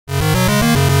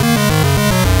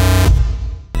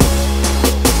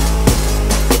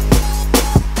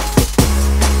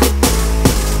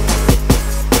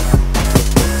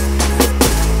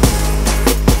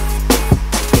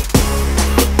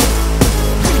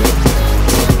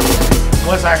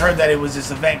once I heard that it was this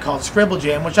event called Scribble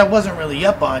Jam, which I wasn't really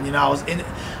up on, you know,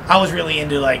 I was really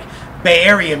into like Bay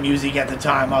Area music at the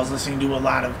time. I was listening to a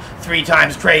lot of 3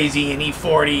 Times Crazy and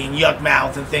E40 and Yuck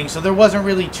Mouth and things, so there wasn't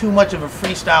really too much of a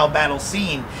freestyle battle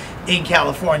scene in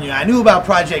California. I knew about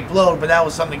Project Blowed, but that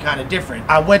was something kind of different.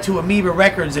 I went to Amoeba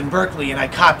Records in Berkeley and I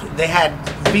copped, they had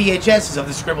VHSs of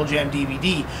the Scribble Jam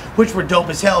DVD, which were dope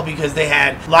as hell because they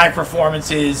had live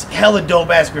performances, hella dope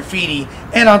ass graffiti,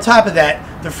 and on top of that,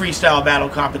 the freestyle battle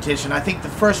competition. I think the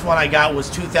first one I got was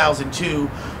 2002,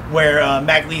 where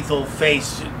Mac Lethal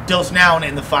faced Dose Noun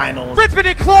in the finals.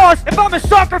 Infinite claws! If I'm a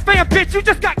soccer fan, bitch, you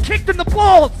just got kicked in the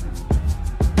balls!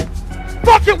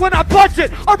 Fuck it when I punch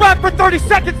it! I'll rap for 30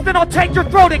 seconds, then I'll take your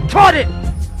throat and cut it!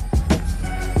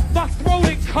 My throat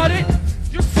and cut it?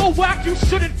 You're so whack you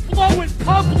shouldn't flow in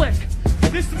public!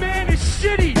 This man is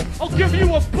shitty! I'll give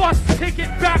you a bus ticket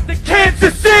back to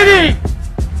Kansas City!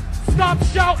 Stop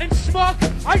shouting, schmuck!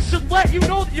 I should let you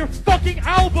know that your fucking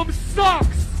album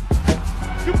sucks!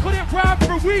 You couldn't rap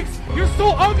for weeks! You're so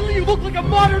ugly you look like a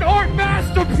modern art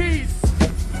masterpiece!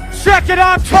 Check it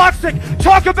out, Toxic!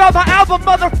 Talk about my album,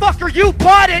 motherfucker, you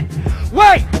bought it!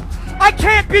 Wait! I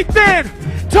can't be thin!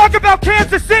 Talk about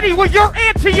Kansas City where you're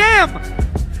anti-M!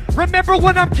 Remember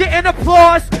when I'm getting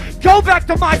applause? Go back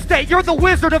to my state, you're the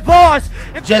Wizard of Oz!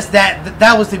 Just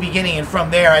that was the beginning, and from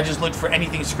there I just looked for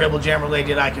anything Scribble Jam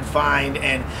related I could find,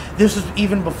 and this was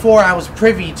even before I was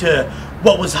privy to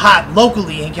what was hot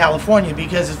locally in California,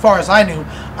 because as far as I knew,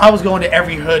 I was going to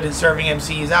every hood and serving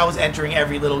MCs. I was entering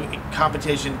every little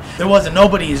competition. There wasn't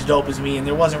nobody as dope as me, and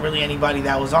there wasn't really anybody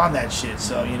that was on that shit,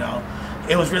 so, you know,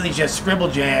 it was really just Scribble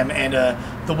Jam and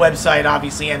the website,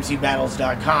 obviously,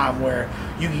 mcbattles.com, where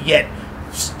you could get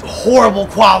horrible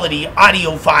quality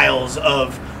audio files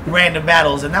of random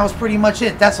battles, and that was pretty much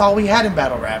it. That's all we had in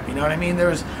battle rap, you know what I mean? There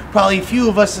was probably a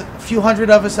few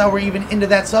hundred of us that were even into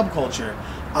that subculture.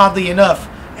 Oddly enough,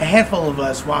 a handful of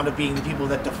us wound up being the people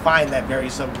that defined that very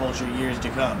subculture years to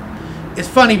come. It's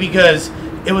funny because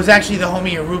it was actually the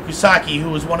homie Haruki Saki, who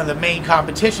was one of the main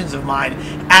competitions of mine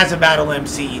as a battle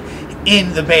MC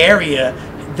in the Bay Area,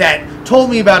 that told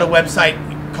me about a website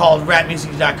called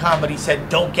rapmusic.com, but he said,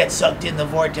 don't get sucked in the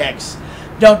vortex.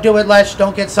 Don't do it, Lush.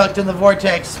 Don't get sucked in the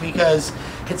vortex, because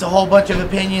it's a whole bunch of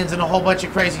opinions and a whole bunch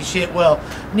of crazy shit. Well,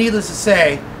 needless to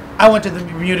say, I went to the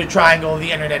Bermuda Triangle of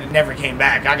the internet and never came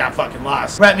back. I got fucking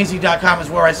lost. Rapmusic.com is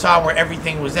where I saw where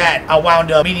everything was at. I wound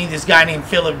up meeting this guy named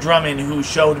Philip Drummond, who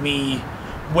showed me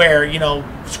where, you know,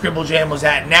 Scribble Jam was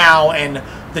at now, and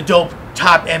the dope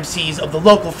top MCs of the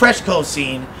local Fresh Coast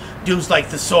scene. Dudes like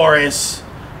Thesaurus,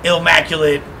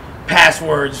 Illmaculate,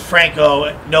 Passwords,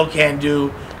 Franco, No Can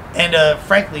Do, and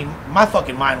frankly, my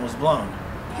fucking mind was blown.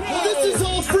 Well, this is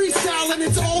all freestyle and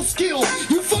it's all skill.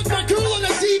 You fucked my girl on a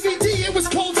DVD, it was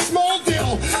called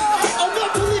Smallville. I'm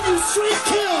not to leave you straight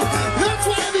kill. That's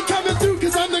why I be coming through,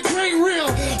 cause I'm the great real.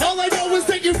 All I know is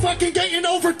that you're fucking getting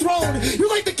overthrown. You're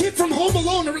like the kid from Home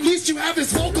Alone, or at least you have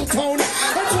his vocal tone.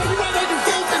 That's why you're not on your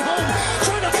phone at home,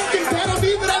 trying to fucking battle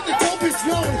me, but I'm the dopest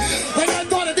known. Like I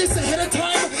thought of this ahead of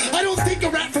time. I don't think a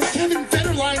rap from Kevin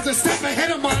Federline's a step ahead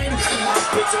of mine.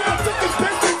 Bitch, I'm the fucking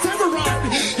best that's ever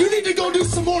rhymed. You need to go do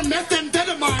some more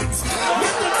methamphetamines.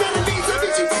 Methamphetamines, that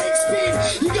bitch you take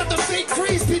speed. You got the fake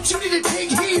phrase, bitch, you need to take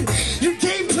heed. Your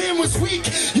game plan was weak.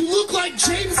 You look like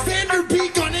James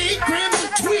Vanderbeek on 8 grams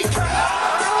of tweak.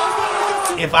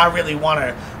 If I really want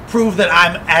to prove that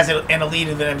I'm as an elite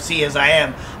of an MC as I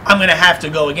am, I'm going to have to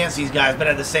go against these guys, but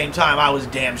at the same time, I was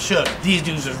damn shook. These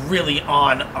dudes was really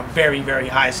on a very, very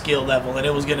high skill level, and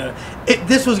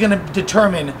this was going to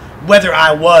determine whether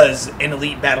I was an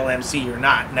elite battle MC or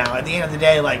not. Now, at the end of the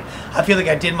day, like, I feel like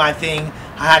I did my thing,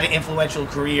 I had an influential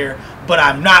career, but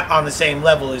I'm not on the same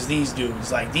level as these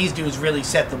dudes. Like, these dudes really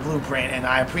set the blueprint, and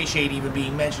I appreciate even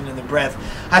being mentioned in the breath.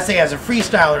 I say as a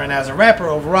freestyler and as a rapper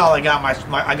overall, I got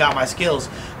my skills,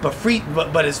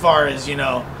 but as far as, you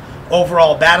know,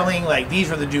 overall battling, like,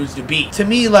 these were the dudes to beat. To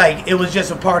me, like, it was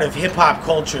just a part of hip-hop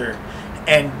culture,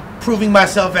 and proving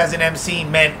myself as an MC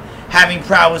meant having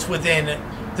prowess within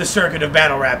the circuit of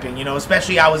battle rapping, you know,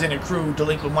 especially I was in a crew,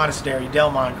 Delinquent Monastery,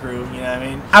 Delmon crew, you know what I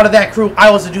mean? Out of that crew, I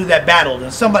was the dude that battled,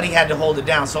 and somebody had to hold it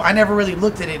down, so I never really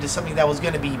looked at it as something that was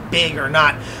going to be big or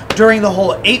not. During the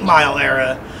whole 8 Mile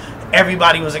era,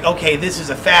 everybody was like, okay, this is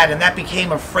a fad, and that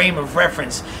became a frame of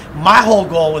reference. My whole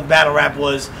goal with battle rap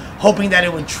was hoping that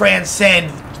it would transcend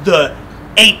the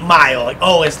 8 Mile, like,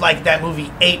 oh, it's like that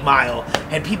movie 8 Mile,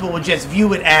 and people would just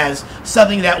view it as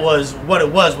something that was what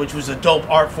it was, which was a dope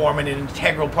art form and an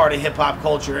integral part of hip-hop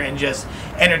culture and just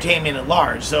entertainment at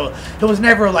large. So it was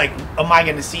never like, am I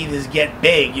going to see this get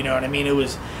big, you know what I mean?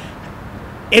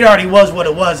 It already was what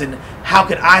it was, and how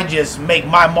could I just make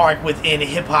my mark within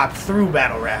hip hop through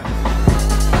battle rap?